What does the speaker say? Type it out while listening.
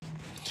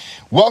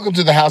Welcome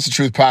to the House of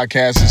Truth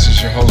podcast. This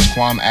is your host,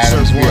 Kwame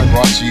Adams. We are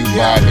brought to you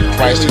by the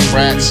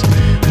Christocrats,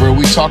 where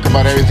we talk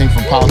about everything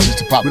from politics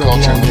to pop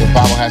culture and what the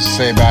Bible has to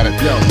say about it,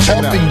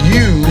 helping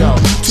you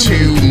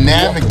to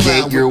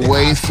navigate your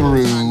way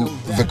through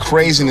the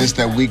craziness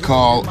that we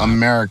call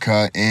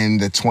America in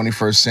the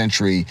 21st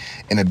century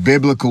in a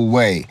biblical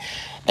way.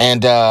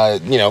 And,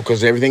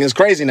 because everything is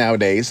crazy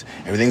nowadays.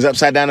 Everything's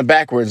upside down and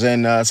backwards.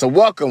 And so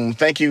welcome.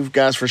 Thank you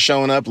guys for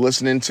showing up,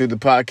 listening to the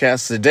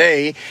podcast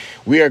today.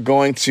 We are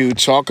going to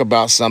talk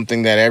about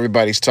something that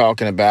everybody's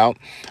talking about.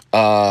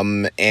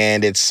 And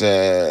it's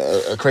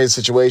a crazy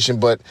situation.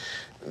 But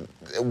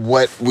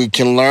what we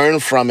can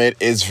learn from it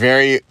is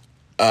very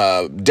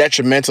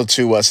detrimental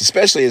to us,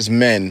 especially as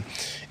men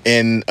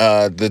in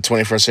the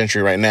 21st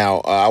century right now.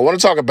 I want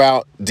to talk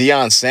about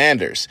Deion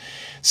Sanders.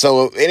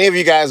 So if any of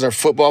you guys are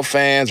football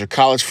fans or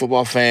college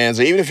football fans,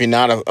 or even if you're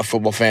not a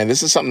football fan,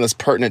 this is something that's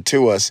pertinent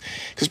to us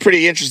because it's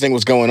pretty interesting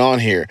what's going on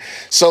here.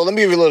 So let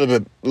me give you a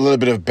little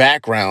bit of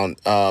background.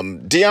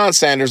 Deion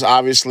Sanders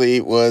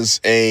obviously was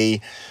a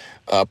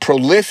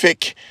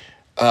prolific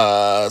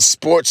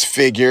sports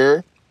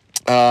figure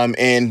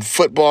in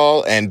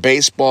football and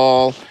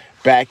baseball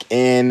back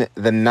in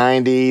the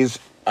 90s.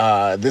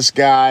 This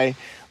guy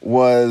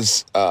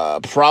was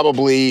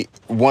probably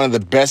one of the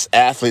best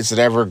athletes that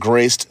ever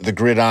graced the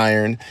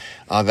gridiron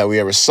that we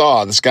ever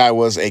saw. This guy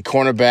was a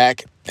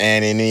cornerback,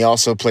 and he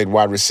also played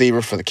wide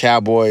receiver for the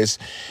Cowboys,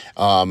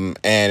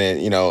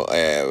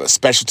 a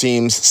special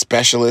teams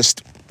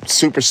specialist,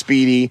 super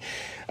speedy.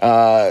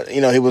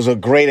 He was a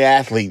great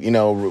athlete,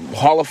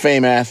 Hall of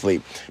Fame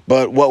athlete.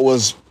 But what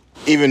was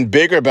even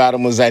bigger about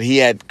him was that he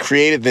had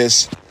created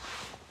this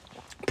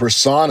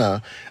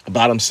persona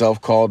about himself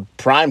called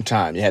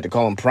Primetime. You had to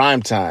call him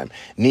Primetime,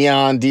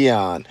 Neon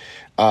Deion.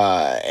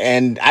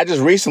 And I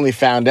just recently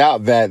found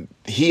out that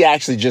he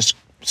actually just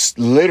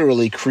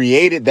literally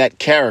created that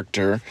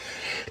character,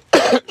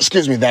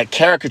 that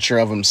caricature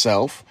of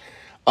himself,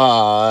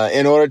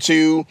 in order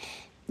to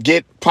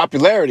get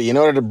popularity, in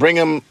order to bring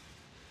him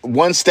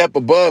one step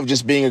above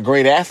just being a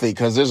great athlete,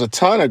 because there's a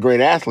ton of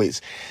great athletes.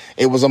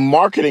 It was a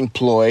marketing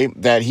ploy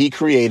that he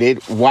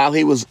created while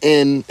he was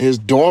in his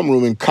dorm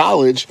room in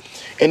college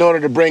in order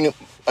to bring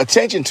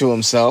attention to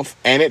himself,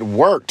 and it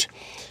worked.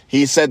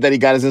 He said that he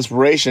got his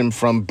inspiration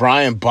from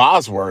Brian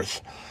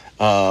Bosworth,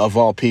 of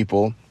all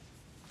people,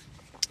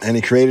 and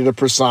he created a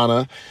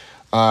persona,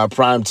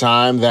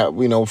 Primetime, that,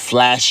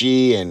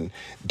 flashy and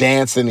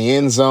danced in the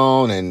end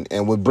zone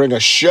and would bring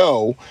a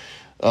show,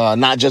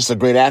 not just a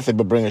great athlete,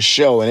 but bring a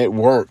show, and it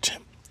worked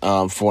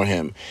for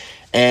him.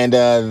 And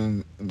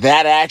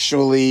that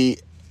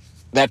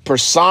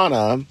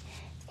persona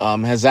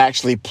has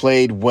actually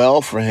played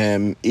well for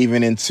him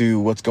even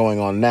into what's going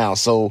on now.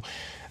 So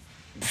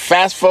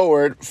fast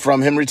forward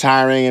from him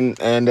retiring,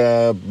 and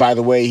by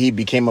the way, he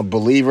became a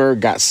believer,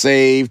 got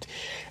saved,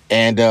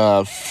 and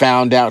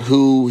found out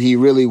who he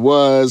really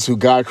was, who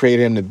God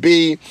created him to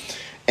be,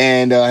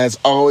 and has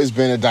always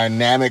been a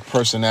dynamic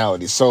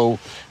personality. So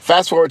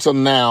fast forward till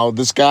now,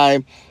 this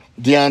guy,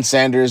 Deion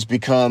Sanders,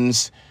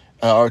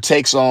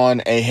 takes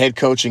on a head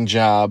coaching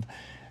job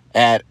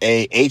at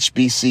a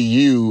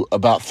HBCU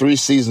about 3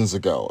 seasons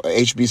ago.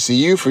 A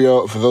HBCU, for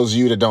those of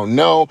you that don't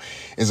know,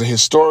 is a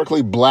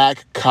historically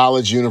black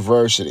college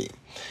university.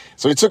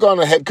 So he took on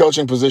a head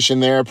coaching position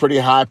there, a pretty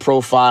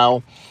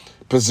high-profile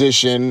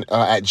position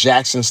at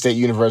Jackson State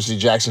University.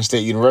 Jackson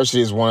State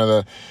University is one of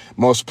the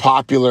most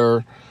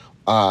popular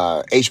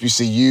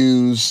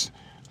HBCUs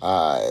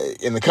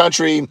in the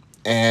country,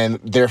 and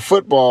their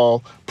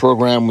football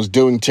program was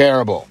doing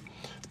terrible.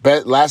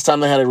 But last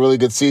time they had a really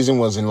good season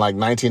was in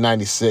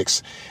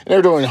 1996. And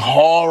they're doing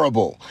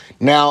horrible.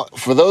 Now,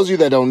 for those of you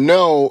that don't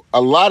know,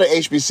 a lot of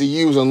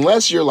HBCUs,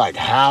 unless you're like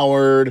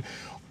Howard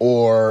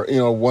or,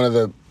 one of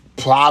the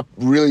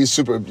really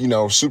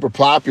super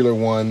popular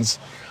ones,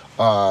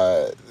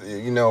 here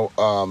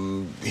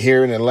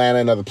in Atlanta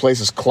and other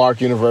places, Clark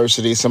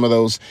University, some of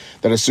those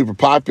that are super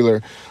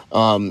popular,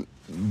 a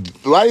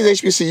lot of these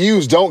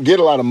HBCUs don't get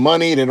a lot of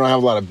money. They don't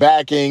have a lot of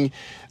backing.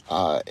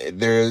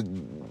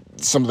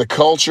 Some of the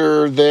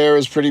culture there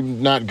is pretty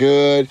not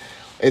good.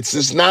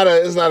 It's not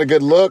a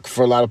good look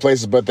for a lot of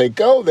places, but they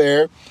go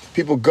there.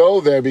 People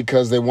go there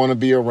because they want to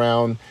be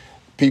around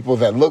people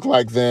that look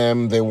like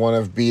them. They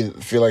want to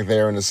feel like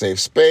they're in a safe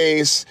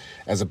space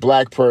as a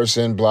black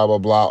person, blah, blah,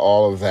 blah,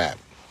 all of that.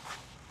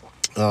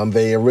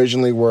 They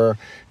originally were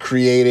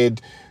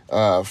created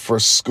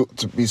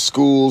to be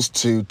schools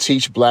to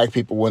teach black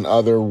people when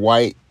other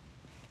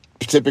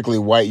typically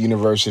white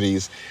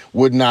universities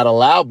would not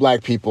allow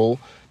black people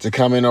to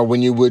come in, or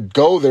when you would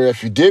go there, if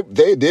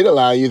they did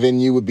allow you, then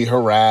you would be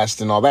harassed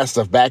and all that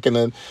stuff back in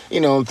the,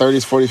 30s,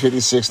 40s,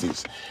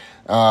 50s,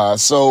 60s.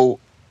 So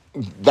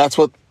that's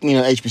what,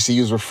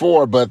 HBCUs were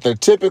for, but they're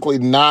typically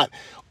not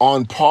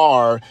on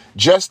par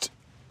just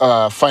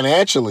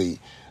financially,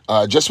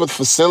 just with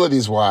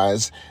facilities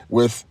wise,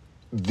 with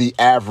the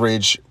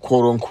average,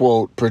 quote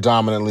unquote,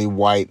 predominantly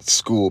white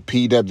school.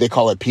 They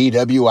call it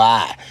PWI.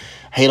 I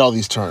hate all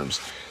these terms.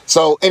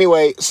 So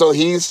anyway,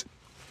 he's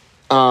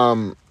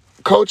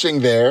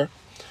coaching there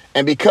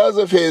And because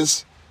of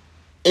his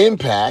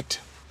impact,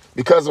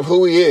 because of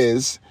who he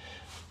is,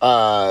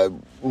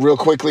 real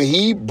quickly,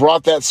 he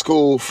brought that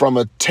school from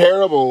a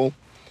terrible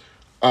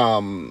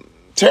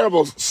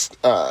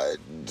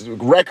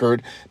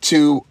record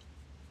to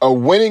a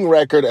winning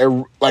record,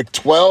 like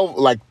 12,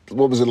 like,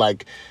 what was it,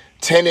 like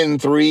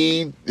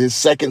 10-3 his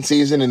second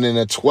season, and then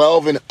a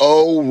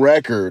 12-0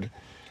 record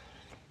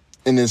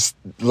in his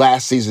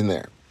last season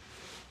there.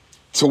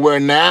 To where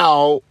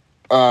now,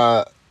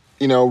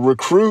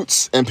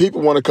 recruits and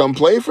people want to come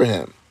play for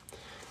him,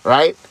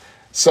 right?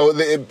 So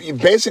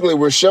basically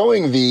we're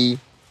showing the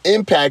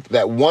impact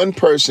that one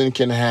person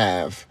can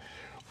have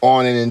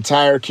on an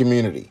entire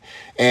community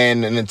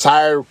and an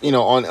entire,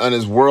 on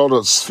his world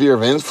or sphere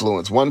of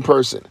influence. One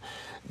person.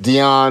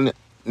 Deion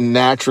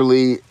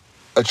naturally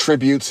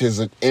attributes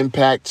his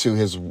impact to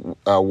his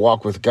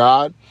walk with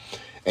God,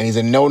 and he's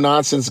a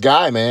no-nonsense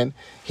guy, man.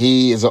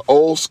 He is an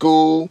old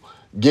school,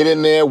 get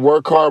in there,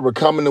 work hard, we're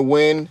coming to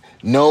win,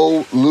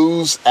 no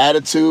lose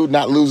attitude,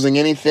 not losing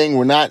anything.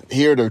 We're not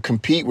here to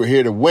compete, we're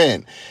here to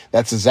win.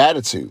 That's his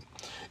attitude.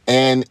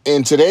 And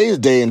in today's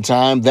day and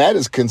time, that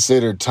is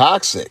considered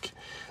toxic.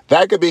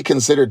 That could be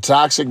considered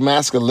toxic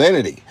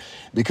masculinity,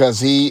 because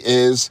he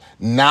is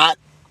not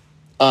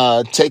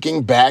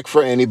taking back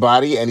for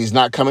anybody, and he's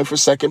not coming for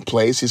second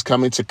place. He's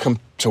coming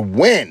to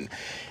win,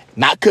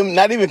 not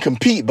even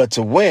compete, but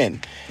to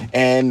win.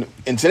 And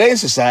in today's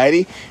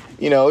society,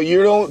 you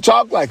don't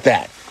talk like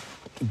that.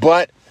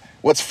 But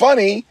what's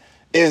funny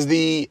is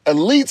the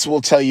elites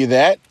will tell you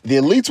that. The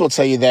elites will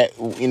tell you that,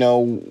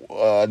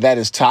 that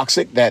is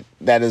toxic, that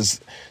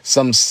is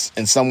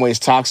in some ways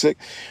toxic.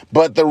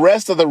 But the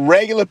rest of the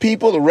regular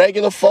people, the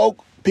regular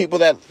folk, people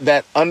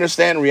that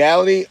understand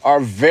reality,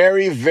 are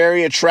very,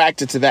 very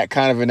attracted to that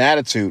kind of an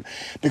attitude,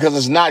 because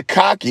it's not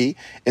cocky,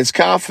 it's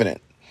confident.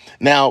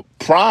 Now,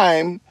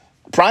 Prime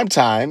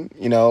Time,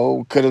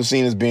 could have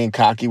seen as being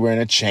cocky, wearing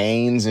the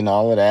chains and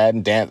all of that,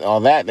 and all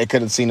that. They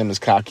could have seen him as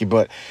cocky,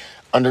 but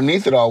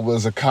underneath it all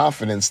was a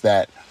confidence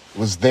that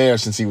was there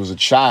since he was a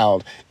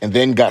child, and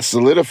then got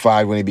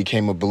solidified when he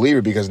became a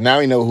believer, because now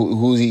he knows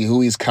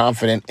who he's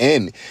confident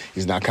in.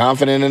 He's not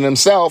confident in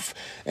himself,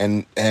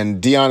 and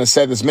Deion has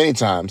said this many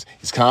times.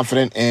 He's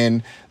confident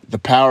in the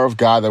power of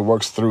God that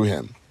works through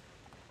him,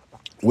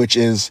 which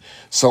is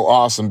so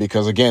awesome,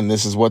 because, again,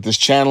 this is what this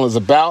channel is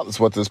about. It's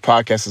what this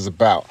podcast is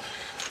about.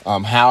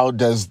 How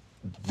does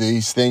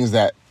these things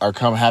that are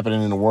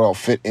happening in the world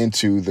fit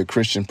into the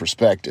Christian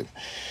perspective?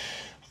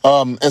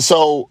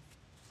 So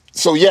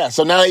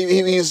now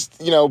he's,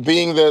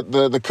 being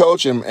the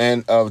coach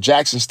and of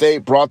Jackson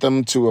State, brought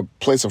them to a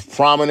place of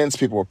prominence.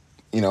 People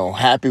were,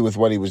 happy with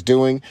what he was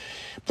doing.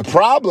 The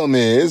problem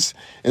is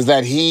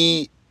that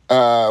he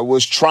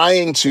was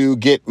trying to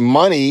get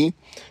money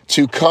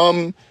to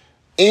come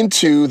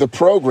into the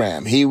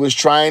program. He was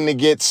trying to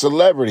get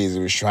celebrities. He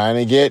was trying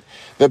to get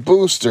the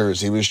boosters.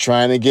 He was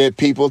trying to get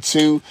people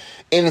to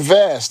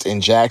invest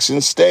in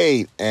Jackson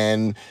State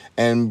and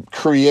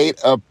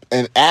create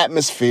an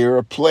atmosphere,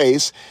 a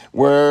place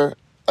where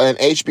an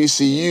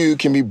HBCU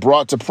can be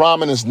brought to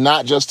prominence,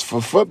 not just for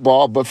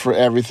football, but for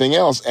everything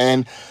else.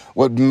 And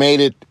what made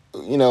it,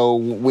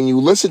 when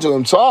you listen to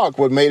him talk,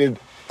 what made it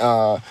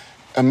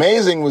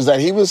amazing was that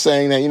he was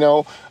saying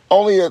that,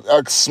 only a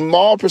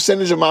small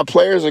percentage of my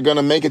players are going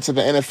to make it to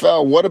the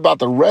NFL. What about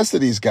the rest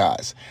of these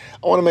guys?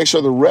 I want to make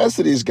sure the rest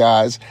of these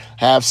guys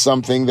have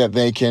something that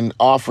they can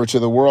offer to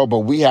the world, but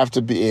we have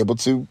to be able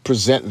to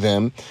present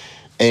them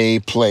a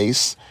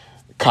place,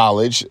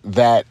 college,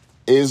 that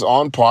is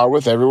on par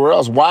with everywhere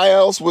else. Why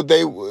else would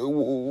they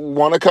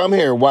want to come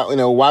here?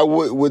 Why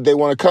would they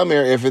want to come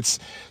here if it's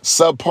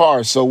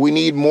subpar? So we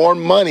need more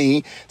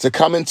money to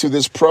come into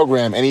this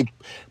program. And he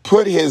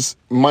put his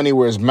money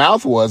where his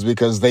mouth was,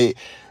 because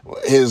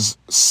his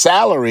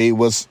salary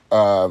was,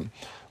 I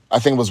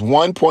think it was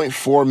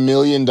 $1.4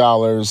 million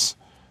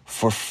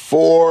for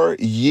 4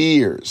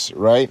 years,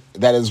 right?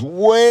 That is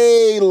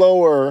way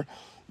lower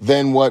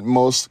than what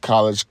most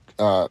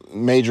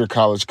major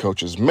college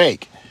coaches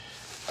make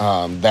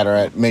that are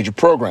at major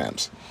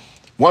programs.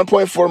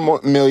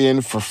 $1.4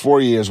 million for 4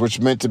 years, which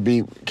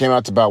came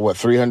out to about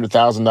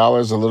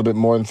 $300,000, a little bit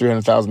more than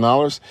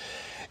 $300,000.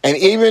 And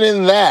even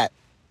in that,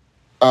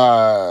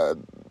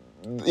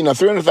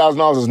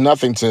 $300,000 is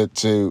nothing to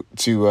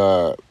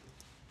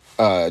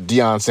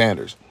Deion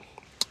Sanders.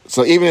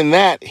 So even in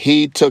that,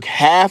 he took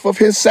half of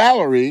his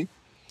salary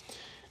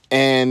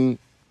and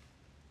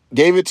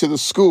gave it to the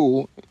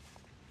school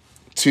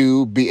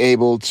to be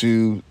able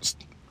to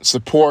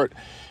support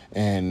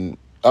and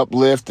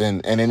uplift,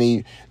 and then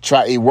he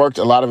worked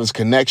a lot of his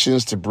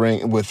connections to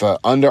bring with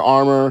Under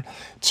Armour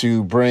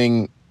to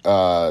bring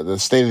the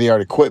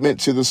state-of-the-art equipment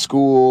to the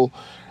school.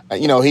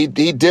 He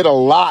did a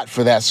lot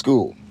for that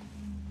school.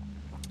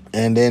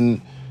 And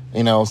then,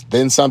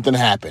 then something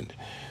happened.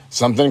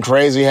 Something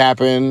crazy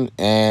happened,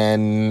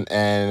 and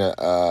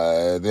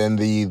then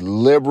the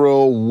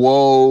liberal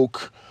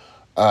woke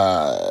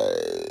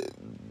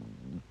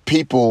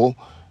people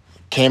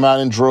came out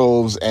in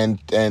droves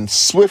and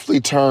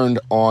swiftly turned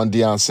on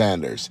Deion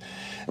Sanders.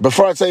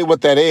 Before I tell you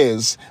what that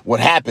is, what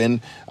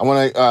happened, I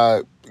want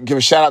to give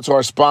a shout out to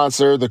our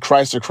sponsor, the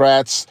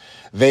Christocrats.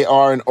 They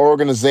are an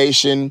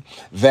organization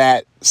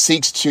that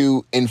seeks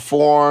to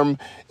inform,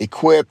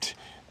 equip,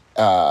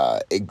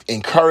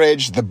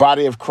 encourage the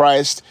body of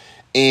Christ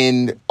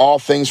in all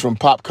things from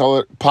pop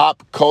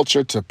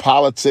culture to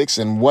politics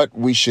and what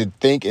we should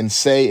think and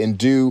say and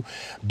do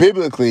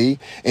biblically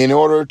in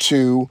order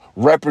to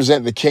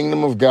represent the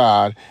kingdom of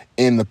God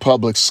in the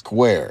public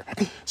square.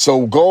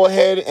 So go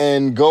ahead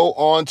and go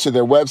on to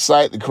their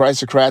website,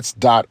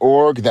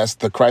 thechristocrats.org. That's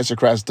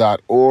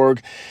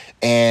thechristocrats.org,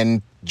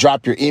 and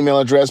drop your email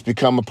address,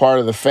 become a part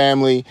of the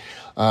family.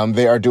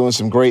 They are doing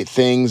some great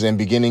things and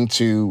beginning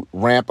to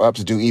ramp up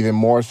to do even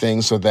more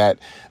things so that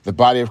the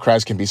body of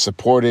Christ can be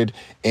supported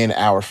in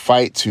our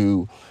fight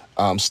to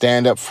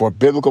stand up for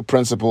biblical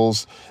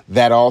principles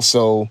that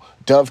also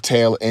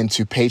dovetail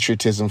into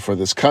patriotism for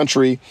this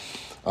country.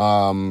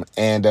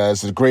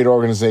 It's a great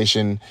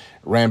organization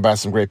ran by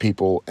some great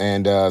people.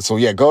 And so,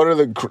 go to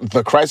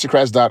the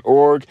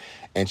Christocrats.org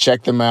and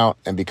check them out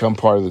and become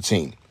part of the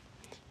team.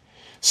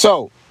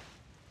 So,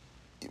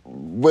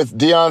 with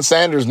Deion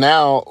Sanders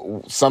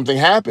now, something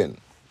happened.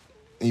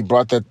 He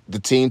brought the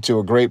team to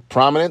a great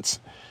prominence.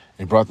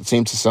 He brought the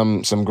team to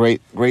some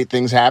great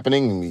things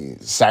happening. He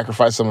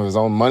sacrificed some of his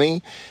own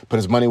money, put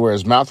his money where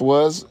his mouth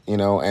was,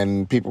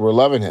 and people were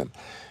loving him.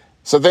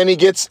 So then he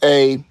gets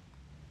a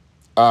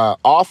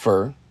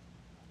offer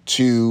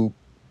to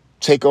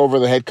take over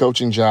the head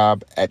coaching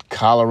job at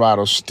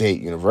Colorado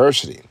State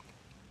University,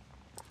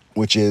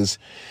 which is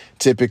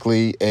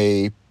typically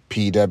a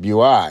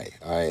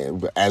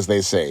PWI, as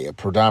they say, a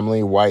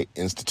predominantly white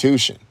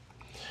institution.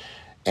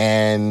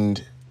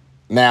 And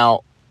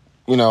now,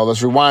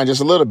 let's rewind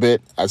just a little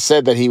bit. I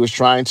said that he was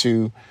trying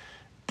to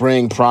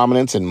bring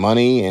prominence and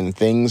money and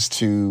things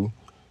to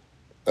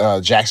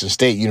Jackson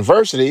State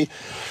University.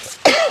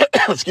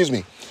 Excuse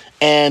me.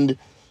 And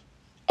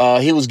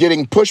he was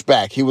getting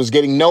pushback. He was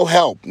getting no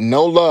help,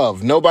 no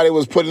love. Nobody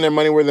was putting their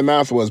money where their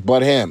mouth was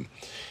but him.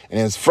 And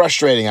it's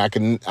frustrating. I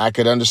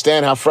could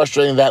understand how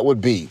frustrating that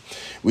would be.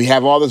 We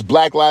have all this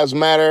Black Lives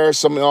Matter.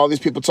 All these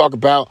people talk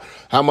about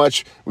how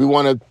much we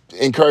want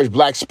to encourage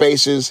black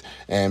spaces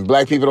and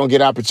black people don't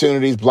get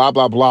opportunities, blah,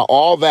 blah, blah.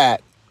 All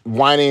that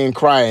whining and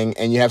crying,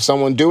 and you have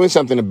someone doing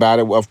something about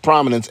it of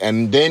prominence,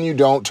 and then you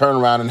don't turn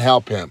around and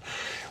help him.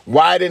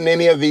 Why didn't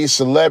any of these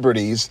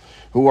celebrities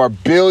who are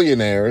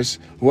billionaires,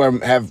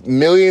 have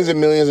millions and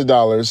millions of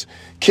dollars,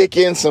 kick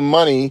in some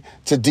money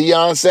to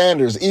Deion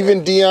Sanders?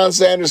 Even Deion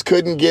Sanders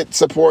couldn't get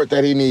support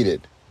that he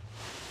needed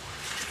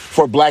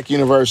for Black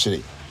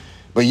University.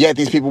 But yet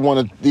these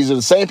are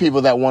the same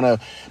people that want to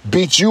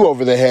beat you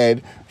over the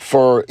head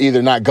for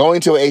either not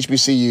going to a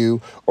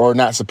HBCU or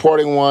not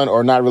supporting one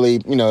or not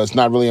really, it's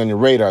not really on your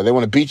radar. They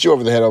want to beat you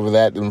over the head over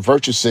that and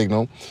virtue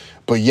signal,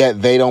 but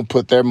yet they don't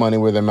put their money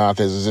where their mouth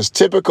is. It's just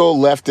typical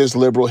leftist,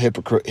 liberal,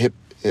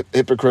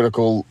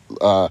 hypocritical,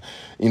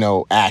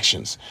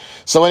 actions.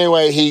 So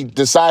anyway, he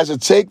decides to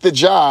take the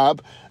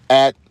job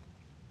at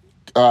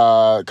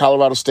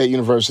Colorado State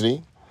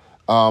University.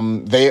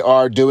 They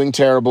are doing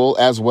terrible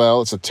as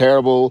well. It's a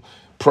terrible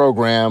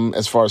program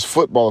as far as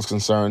football is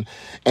concerned.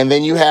 And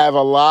then you have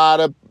a lot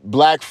of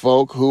black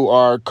folk who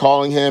are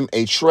calling him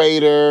a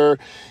traitor.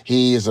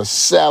 He is a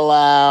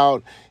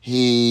sellout.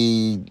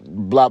 He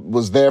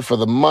was there for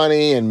the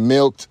money and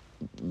milked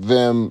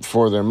them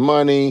for their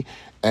money.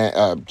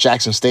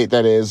 Jackson State,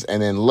 that is,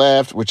 and then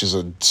left, which is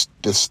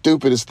the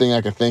stupidest thing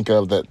I could think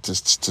of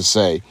to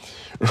say,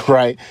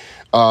 right?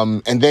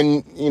 And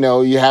then,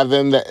 you have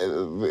them,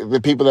 the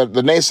people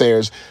the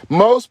naysayers.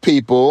 Most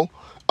people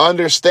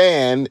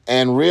understand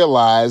and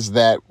realize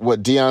that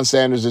what Deion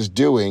Sanders is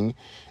doing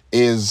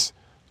is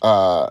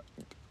the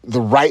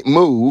right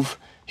move.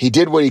 He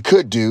did what he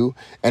could do,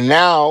 and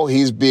now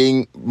he's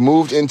being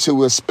moved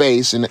into a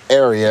space, an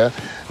area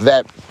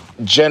that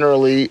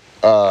generally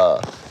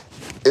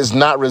is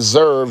not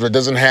reserved or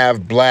doesn't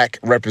have black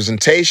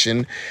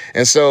representation.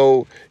 And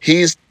so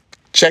he's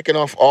checking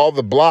off all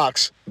the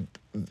blocks,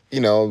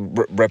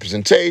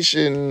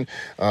 representation,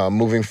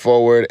 moving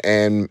forward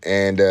and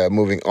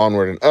moving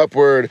onward and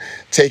upward,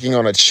 taking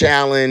on a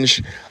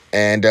challenge.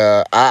 And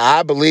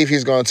I believe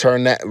he's going to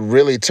turn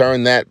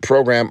that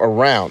program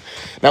around.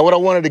 Now, what I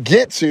wanted to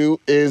get to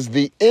is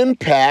the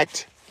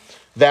impact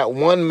that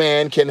one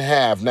man can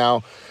have.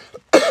 Now,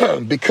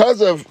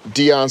 because of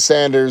Deion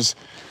Sanders'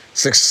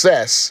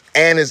 success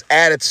and his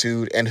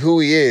attitude and who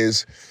he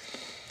is,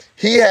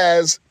 he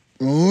has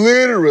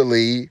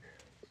literally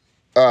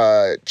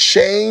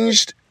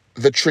changed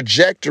the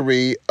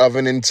trajectory of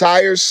an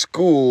entire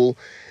school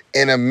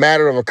in a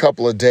matter of a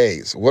couple of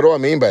days. What do I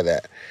mean by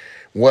that?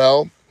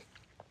 Well,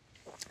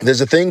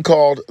 there's a thing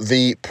called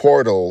the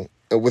portal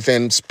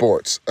within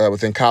sports,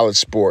 within college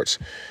sports,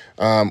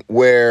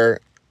 where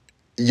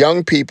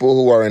young people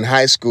who are in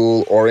high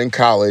school or in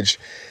college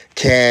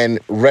can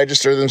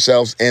register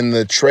themselves in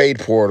the trade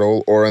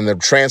portal or in the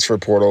transfer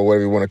portal,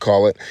 whatever you want to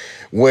call it,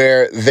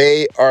 where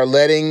they are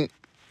letting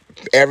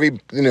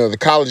the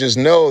colleges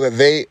know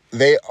that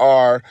they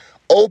are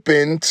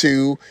open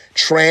to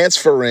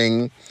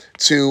transferring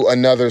to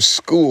another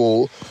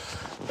school.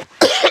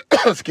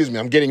 Excuse me,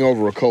 I'm getting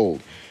over a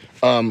cold.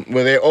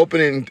 Where they're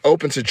open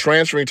to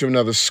transferring to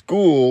another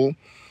school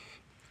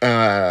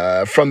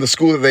from the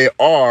school that they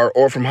are,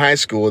 or from high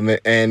school,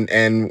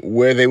 and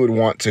where they would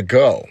want to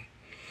go.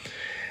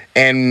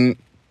 And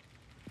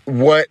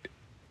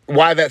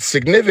why that's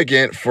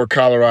significant for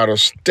Colorado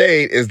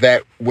State is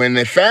that when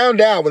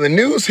the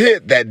news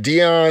hit that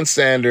Deion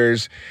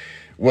Sanders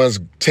was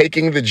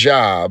taking the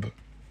job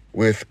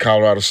with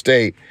Colorado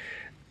State,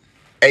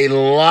 a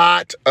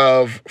lot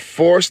of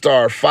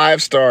 4-star,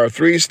 5-star,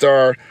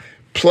 3-star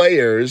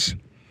players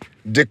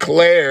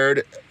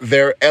declared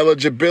their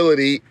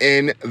eligibility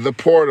in the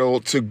portal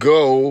to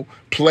go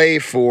play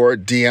for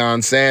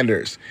Deion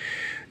Sanders.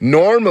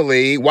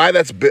 Normally, why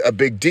that's a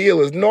big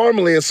deal is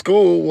normally a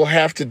school will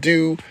have to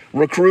do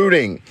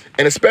recruiting,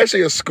 and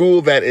especially a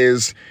school that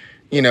is,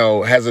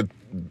 has a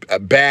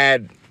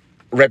bad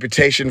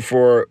reputation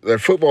for their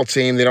football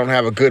team. They don't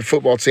have a good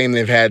football team.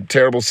 They've had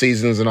terrible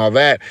seasons and all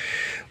that.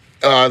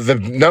 The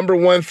number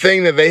one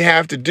thing that they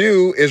have to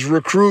do is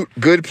recruit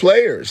good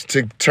players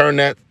to turn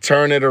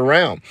it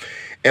around.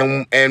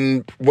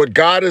 And what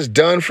God has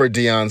done for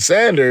Deion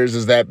Sanders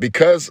is that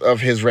because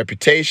of his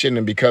reputation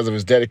and because of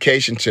his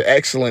dedication to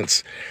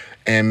excellence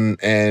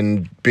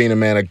and being a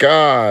man of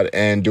God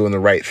and doing the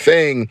right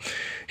thing,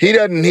 he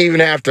doesn't even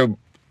have to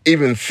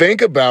even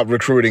think about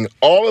recruiting.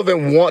 All of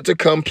them want to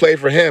come play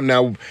for him.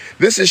 Now,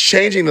 this is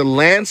changing the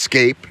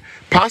landscape,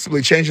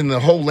 possibly changing the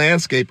whole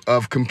landscape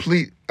of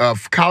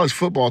college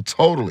football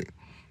totally.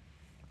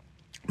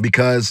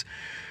 Because,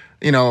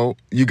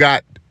 you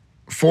got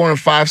 4- and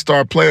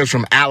 5-star players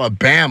from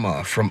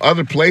Alabama, from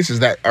other places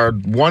that are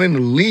wanting to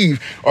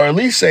leave, or at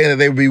least saying that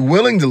they would be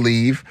willing to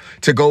leave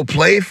to go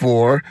play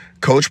for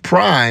Coach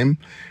Prime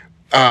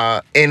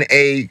in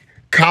a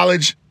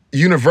college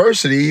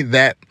university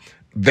that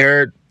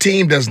their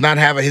team does not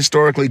have a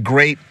historically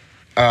great,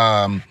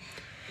 at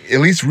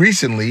least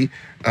recently,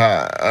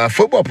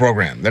 football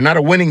program. They're not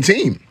a winning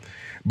team.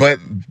 But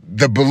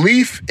the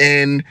belief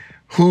in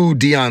who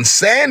Deion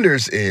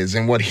Sanders is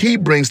and what he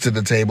brings to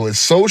the table is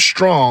so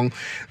strong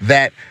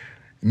that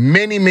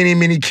many, many,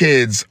 many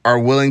kids are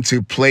willing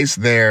to place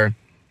their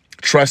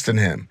trust in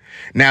him.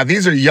 Now,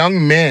 these are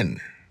young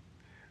men,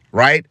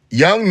 right?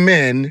 Young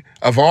men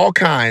of all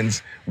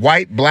kinds,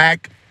 white,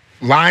 black,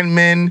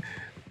 linemen,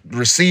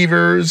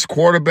 receivers,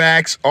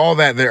 quarterbacks, all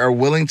that. They are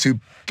willing to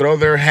throw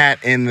their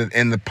hat in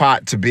the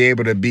pot to be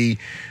able to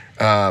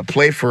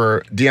play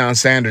for Deion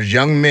Sanders,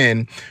 young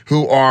men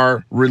who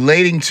are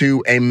relating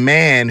to a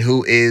man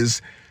who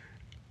is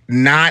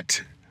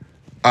not,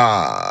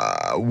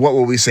 what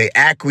will we say,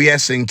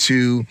 acquiescing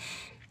to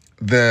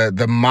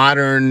the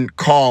modern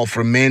call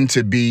for men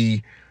to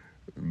be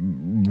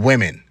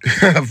women,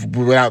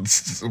 without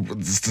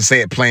to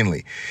say it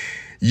plainly.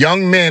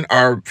 Young men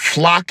are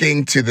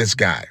flocking to this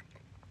guy.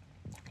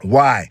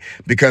 Why?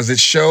 Because it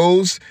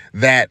shows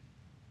that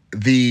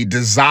the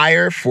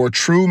desire for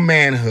true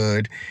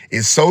manhood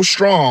is so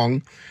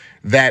strong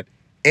that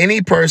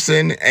a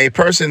person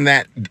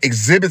that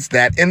exhibits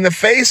that in the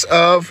face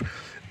of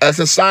a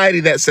society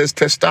that says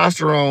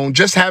testosterone,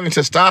 just having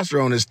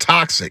testosterone is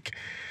toxic.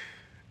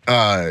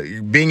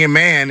 Being a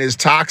man is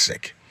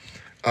toxic.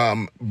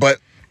 But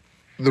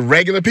the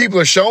regular people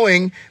are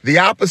showing the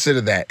opposite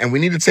of that. And we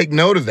need to take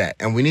note of that.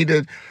 And we need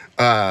to,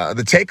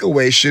 the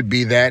takeaway should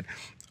be that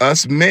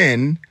us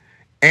men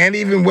and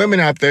even women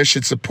out there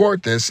should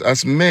support this.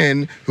 Us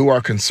men who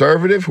are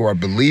conservative, who are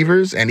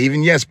believers, and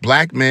even, yes,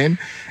 black men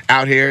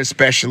out here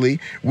especially,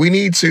 we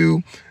need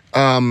to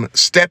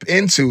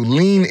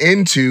lean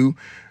into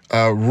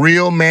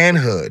real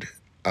manhood,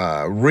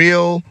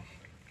 real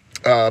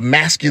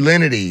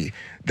masculinity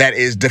that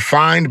is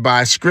defined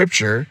by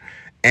Scripture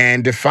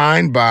and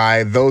defined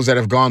by those that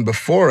have gone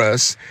before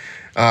us,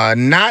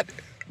 not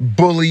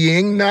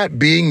bullying, not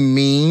being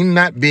mean,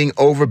 not being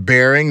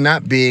overbearing,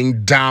 not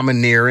being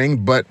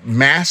domineering, but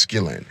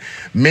masculine.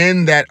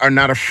 Men that are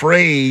not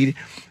afraid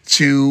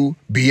to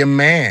be a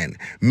man.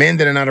 Men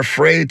that are not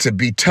afraid to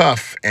be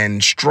tough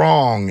and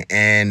strong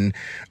and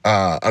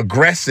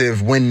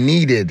aggressive when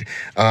needed.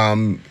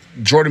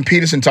 Jordan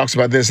Peterson talks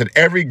about this, that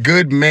every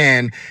good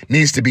man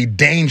needs to be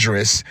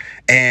dangerous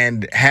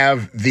and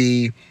have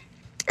the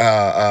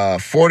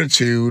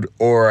fortitude,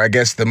 or I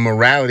guess the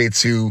morality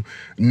to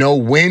know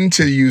when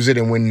to use it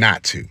and when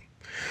not to.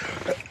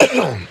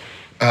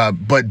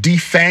 But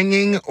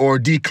defanging or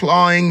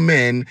declawing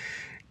men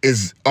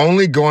is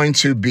only going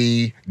to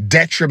be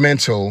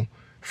detrimental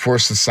for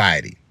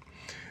society.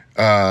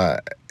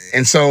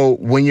 And so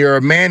when you're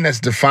a man that's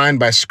defined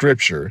by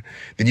Scripture,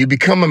 then you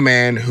become a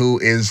man who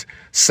is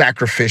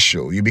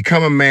sacrificial. You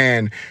become a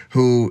man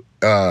who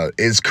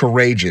is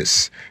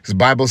courageous. The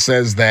Bible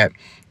says that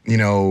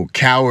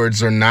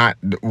cowards will not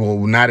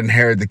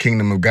inherit the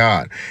kingdom of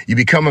God. You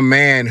become a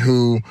man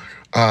who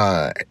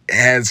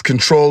has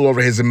control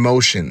over his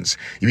emotions.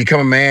 You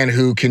become a man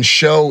who can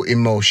show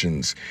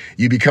emotions.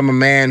 You become a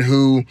man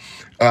who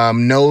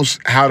knows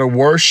how to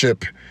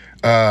worship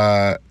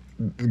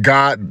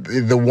God,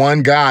 the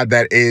one God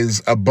that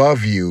is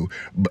above you,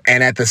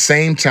 and at the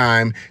same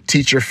time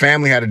teach your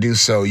family how to do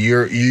so.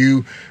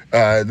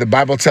 The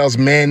Bible tells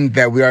men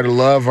that we are to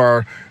love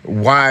our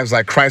wives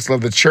like Christ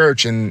loved the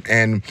church, and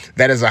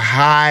that is a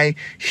high,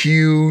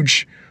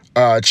 huge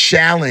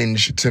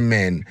challenge to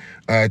men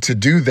to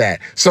do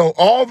that. So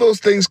all those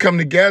things come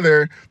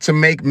together to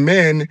make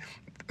men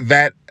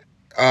that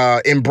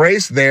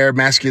embrace their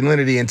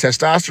masculinity and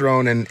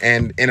testosterone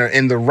and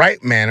in the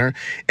right manner.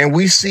 And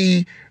we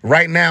see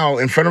right now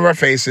in front of our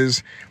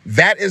faces,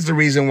 that is the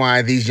reason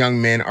why these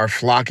young men are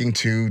flocking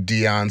to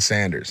Deion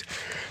Sanders.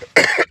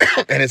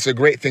 And it's a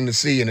great thing to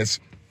see, and it's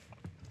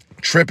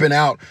tripping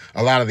out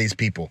a lot of these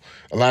people,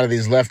 a lot of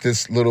these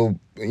leftist little,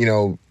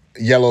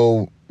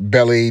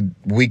 yellow-bellied,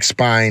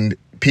 weak-spined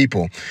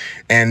people.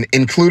 And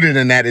included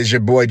in that is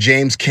your boy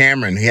James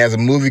Cameron. He has a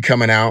movie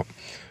coming out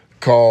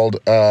called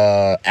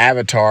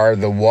Avatar,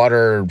 the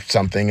water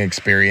something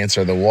experience,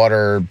 or the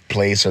water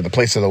place, or the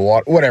place of the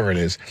water, whatever it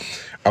is,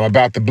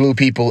 about the blue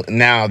people.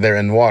 Now they're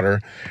in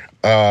water.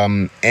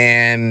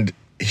 And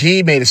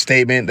he made a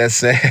statement that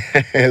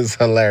says,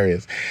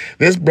 hilarious.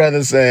 This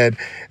brother said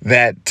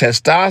that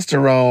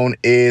testosterone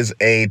is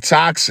a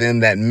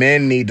toxin that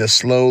men need to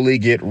slowly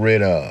get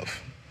rid of.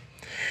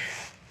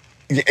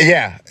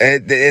 Yeah,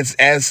 it's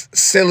as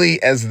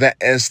silly as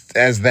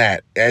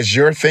that. As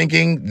you're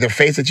thinking, the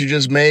face that you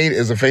just made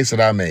is the face that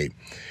I made.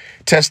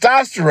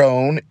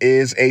 Testosterone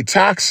is a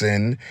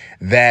toxin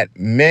that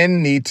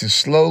men need to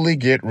slowly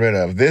get rid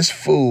of. This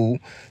fool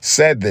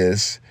said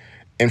this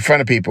in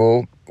front of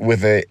people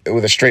with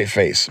a straight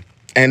face,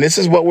 and this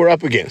is what we're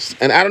up against.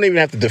 And I don't even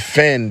have to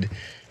defend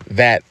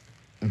that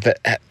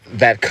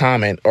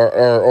comment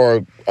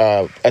or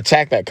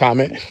attack that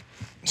comment.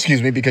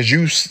 Excuse me, because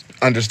you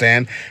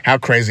understand how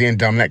crazy and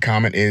dumb that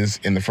comment is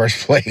in the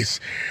first place.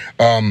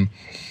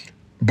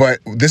 But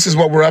this is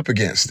what we're up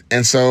against.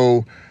 And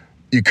so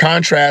you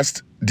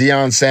contrast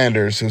Deion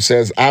Sanders, who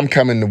says, I'm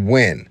coming to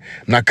win.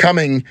 I'm not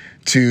coming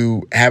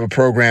to have a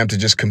program to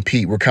just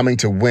compete. We're coming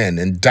to win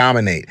and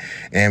dominate.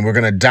 And we're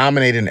going to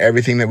dominate in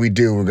everything that we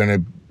do. We're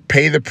going to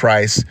pay the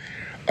price.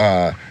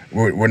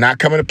 We're not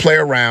coming to play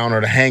around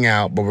or to hang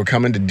out, but we're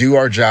coming to do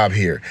our job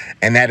here.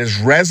 And that is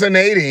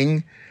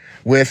resonating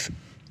with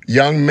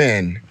young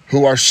men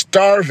who are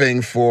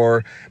starving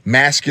for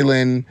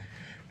masculine,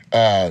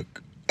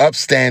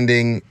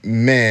 upstanding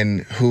men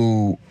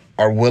who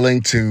are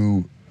willing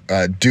to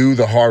do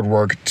the hard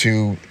work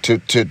to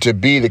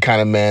be the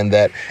kind of man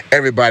that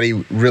everybody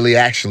really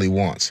actually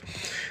wants.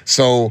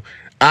 So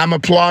I'm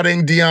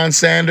applauding Deion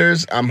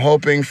Sanders. I'm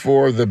hoping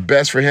for the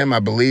best for him. I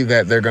believe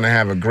that they're going to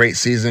have a great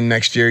season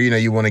next year.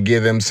 You want to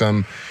give him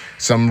some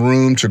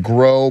room to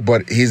grow,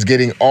 but he's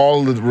getting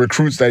all the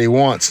recruits that he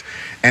wants.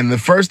 And the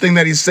first thing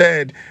that he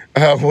said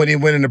when he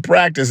went into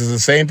practice is the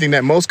same thing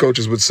that most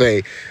coaches would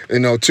say,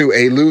 to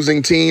a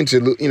losing team,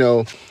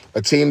 to,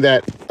 a team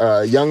that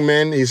young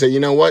men, he said, you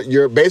know what,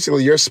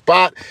 your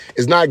spot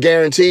is not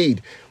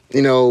guaranteed.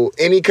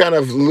 Any kind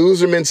of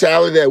loser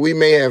mentality that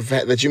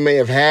you may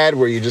have had,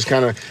 where you're just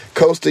kind of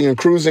coasting and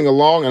cruising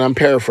along, and I'm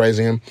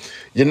paraphrasing him,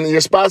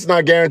 your spot's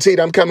not guaranteed.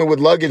 I'm coming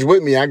with luggage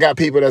with me. I got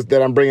people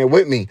that I'm bringing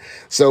with me.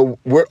 So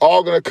we're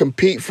all going to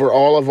compete for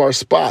all of our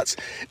spots.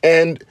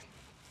 And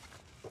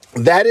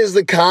that is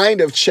the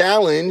kind of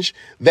challenge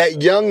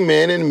that young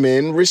men and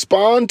men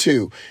respond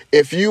to.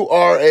 If you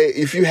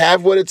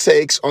have what it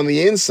takes on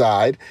the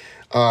inside,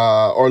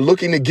 or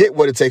looking to get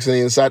what it takes on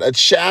the inside, a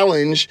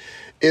challenge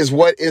is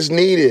what is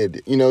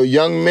needed.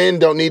 Young men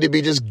don't need to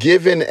be just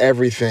given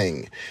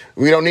everything.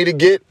 We don't need to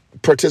get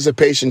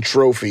participation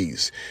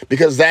trophies,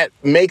 because that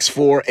makes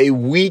for a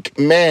weak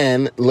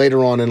man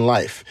later on in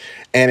life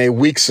and a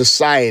weak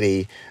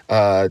society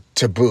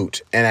to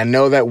boot. And I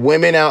know that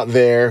women out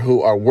there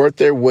who are worth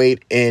their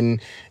weight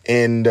in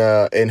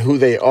who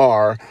they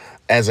are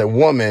as a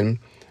woman,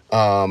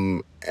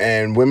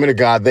 and women of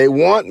God, they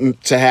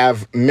want to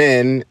have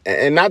men,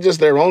 and not just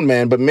their own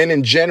men, but men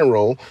in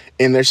general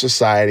in their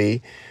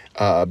society,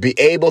 be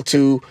able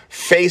to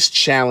face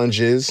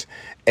challenges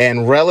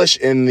and relish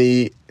in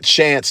the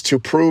chance to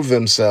prove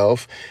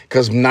themselves,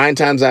 because 9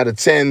 times out of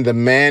 10, the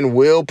man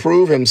will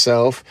prove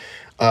himself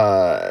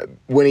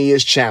when he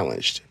is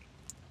challenged.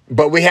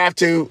 But we have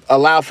to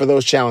allow for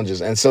those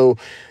challenges. And so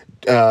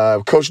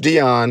Coach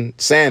Deion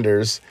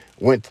Sanders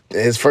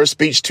his first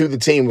speech to the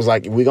team was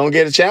like, we're going to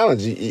get a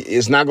challenge.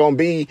 It's not going to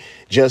be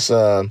just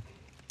a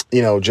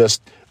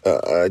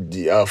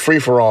free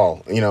for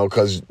all,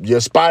 because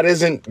your spot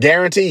isn't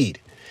guaranteed.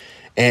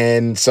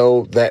 And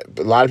so that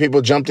a lot of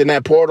people jumped in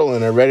that portal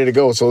and are ready to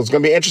go. So it's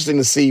going to be interesting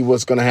to see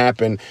what's going to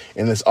happen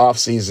in this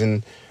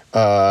offseason,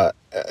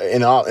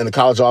 in the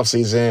college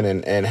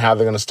offseason, and how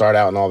they're going to start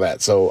out and all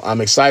that. So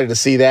I'm excited to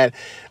see that.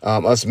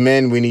 Us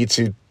men, we need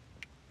to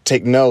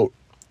take note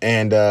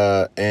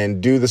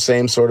and do the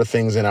same sort of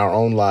things in our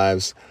own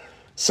lives,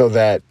 so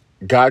that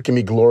God can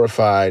be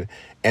glorified,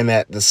 and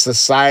that the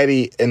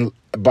society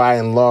by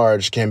and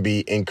large, can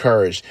be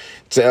encouraged.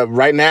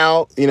 Right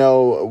now,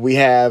 we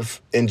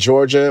have in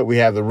Georgia, we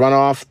have the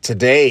runoff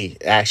today,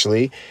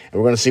 actually,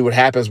 and we're going to see what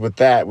happens with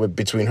that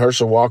between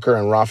Herschel Walker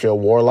and Raphael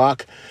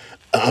Warnock.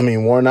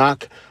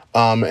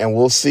 And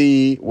we'll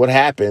see what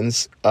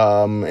happens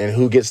and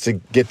who gets to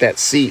get that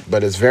seat.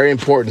 But it's very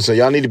important. So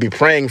y'all need to be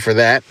praying for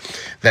that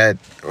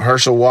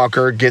Herschel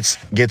Walker gets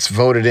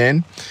voted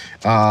in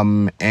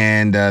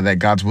and that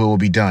God's will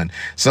be done.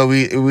 So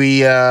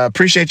we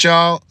appreciate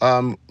y'all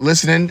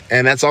listening.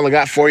 And that's all I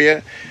got for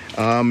you.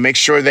 Make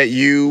sure that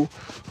you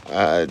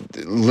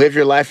live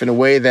your life in a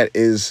way that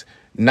is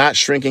not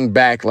shrinking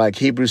back, like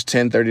Hebrews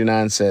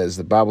 10:39 says.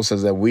 The Bible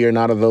says that we are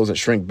not of those that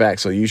shrink back.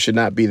 So you should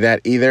not be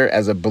that either.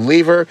 As a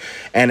believer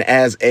and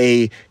as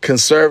a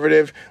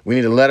conservative, we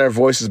need to let our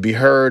voices be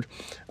heard.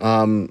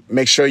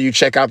 Make sure you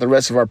check out the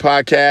rest of our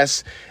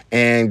podcasts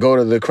and go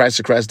to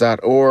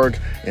thechristofchrist.org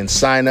and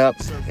sign up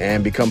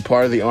and become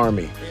part of the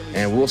army.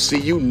 And we'll see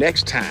you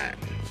next time.